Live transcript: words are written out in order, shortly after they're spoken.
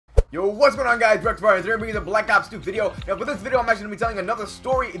Yo, what's going on, guys? Rex Fire. Today we're bringing the Black Ops 2 video. Now, for this video, I'm actually going to be telling another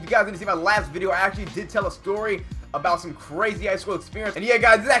story. If you guys didn't see my last video, I actually did tell a story about some crazy high school experience. And yeah,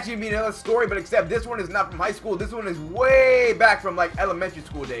 guys, this is actually going to be another story, but except this one is not from high school. This one is way back from, like, elementary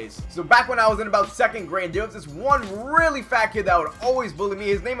school days. So back when I was in about 2nd grade, there was this one really fat kid that would always bully me.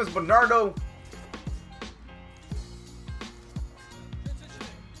 His name was Bernardo.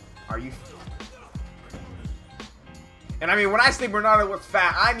 Are you... And I mean, when I say Bernardo was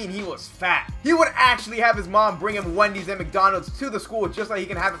fat, I mean he was fat. He would actually have his mom bring him Wendy's and McDonald's to the school just so he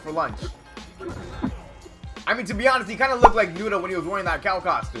can have it for lunch. I mean, to be honest, he kind of looked like Nuda when he was wearing that cow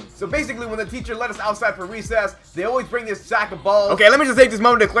costume. So basically, when the teacher let us outside for recess, they always bring this sack of balls. Okay, let me just take this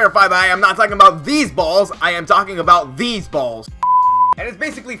moment to clarify that I am not talking about these balls. I am talking about these balls. And it's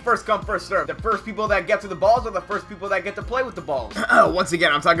basically first come, first serve. The first people that get to the balls are the first people that get to play with the balls. Once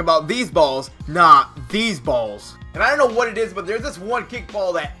again, I'm talking about these balls, not these balls. And I don't know what it is, but there's this one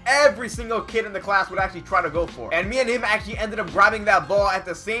kickball that every single kid in the class would actually try to go for. And me and him actually ended up grabbing that ball at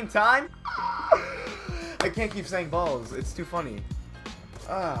the same time. I can't keep saying balls. It's too funny.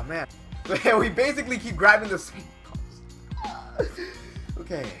 Oh, man. So yeah, we basically keep grabbing the same balls.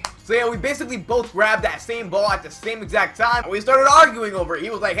 Okay. So yeah, we basically both grabbed that same ball at the same exact time. And we started arguing over it. He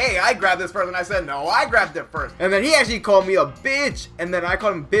was like, hey, I grabbed this first. And I said, no, I grabbed it first. And then he actually called me a bitch. And then I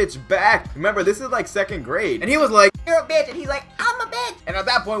called him bitch back. Remember, this is like 2nd grade. And he was like, you're a bitch. And he's like, I'm a bitch. And at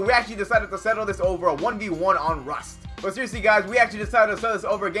that point, we actually decided to settle this over a 1v1 on Rust. But seriously, guys, we actually decided to settle this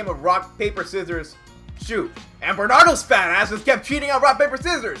over a game of rock, paper, scissors, shoot. And Bernardo's fat ass just kept cheating on rock, paper,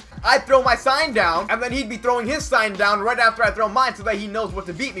 scissors. I'd throw my sign down, and then he'd be throwing his sign down right after I throw mine so that he knows what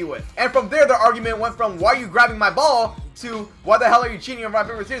to beat me with. And from there, the argument went from, why are you grabbing my ball, to, why the hell are you cheating on rock,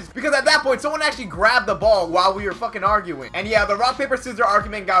 paper, scissors? Because at that point, someone actually grabbed the ball while we were fucking arguing. And yeah, the rock, paper, scissors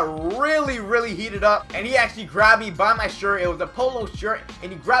argument got really heated up. And he actually grabbed me by my shirt. It was a polo shirt.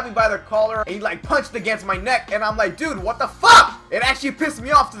 And he grabbed me by the collar. And he like punched against my neck. And I'm like, dude, what the fuck? It actually pissed me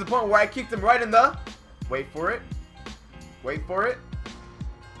off to the point where I kicked him right in the... Wait for it. Wait for it.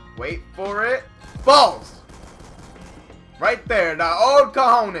 Wait for it. Balls. Right there, the old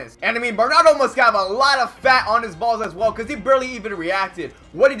cojones. And I mean, Bernardo must have a lot of fat on his balls as well, because he barely even reacted.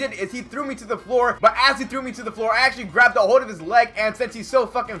 What he did is he threw me to the floor, but as he threw me to the floor, I actually grabbed a hold of his leg, and since he's so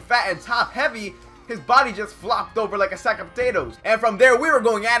fucking fat and top heavy, his body just flopped over like a sack of potatoes. And from there, we were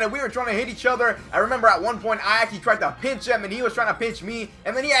going at it. We were trying to hit each other. I remember at one point, I actually tried to pinch him, and he was trying to pinch me.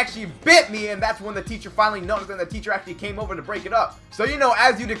 And then he actually bit me, and that's when the teacher finally noticed, and the teacher actually came over to break it up. So, you know,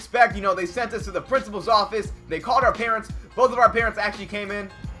 as you'd expect, you know, they sent us to the principal's office. They called our parents. Both of our parents actually came in.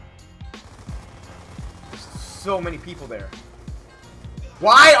 There's so many people there.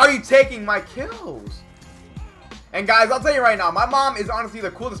 Why are you taking my kills? And guys, I'll tell you right now, my mom is honestly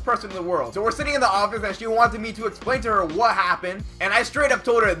the coolest person in the world. So we're sitting in the office and she wanted me to explain to her what happened. And I straight up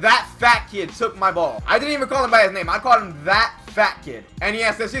told her that fat kid took my ball. I didn't even call him by his name. I called him that fat kid. And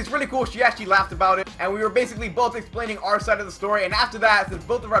yes, this is really cool. She actually laughed about it. And we were basically both explaining our side of the story. And after that, since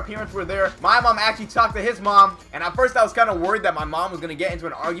both of our parents were there, my mom actually talked to his mom. And at first I was kind of worried that my mom was going to get into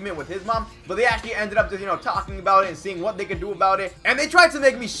an argument with his mom. But they actually ended up just, you know, talking about it and seeing what they could do about it. And they tried to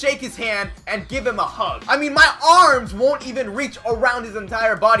make me shake his hand and give him a hug. I mean, my arms won't even reach around his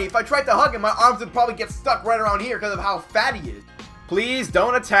entire body. If I tried to hug him, my arms would probably get stuck right around here because of how fat he is. Please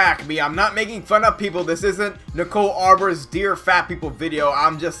don't attack me. I'm not making fun of people. This isn't Nicole Arbor's Dear Fat People video.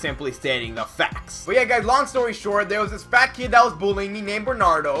 I'm just simply stating the facts. But yeah, guys, long story short, there was this fat kid that was bullying me named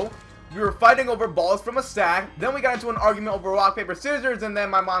Bernardo. We were fighting over balls from a sack. Then we got into an argument over rock, paper, scissors. And then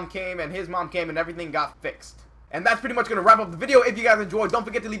my mom came and his mom came and everything got fixed. And that's pretty much going to wrap up the video. If you guys enjoyed, don't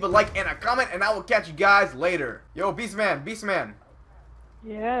forget to leave a like and a comment. And I will catch you guys later. Yo, Beastman, Beastman.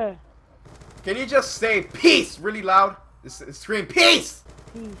 Yeah. Can you just say peace really loud? Scream peace!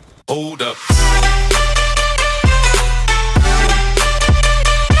 Hold up.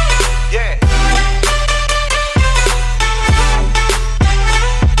 Yeah.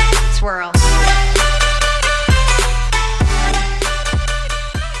 Swirl.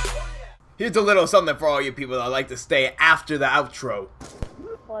 Here's a little something for all you people that like to stay after the outro.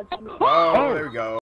 Oh, there we go.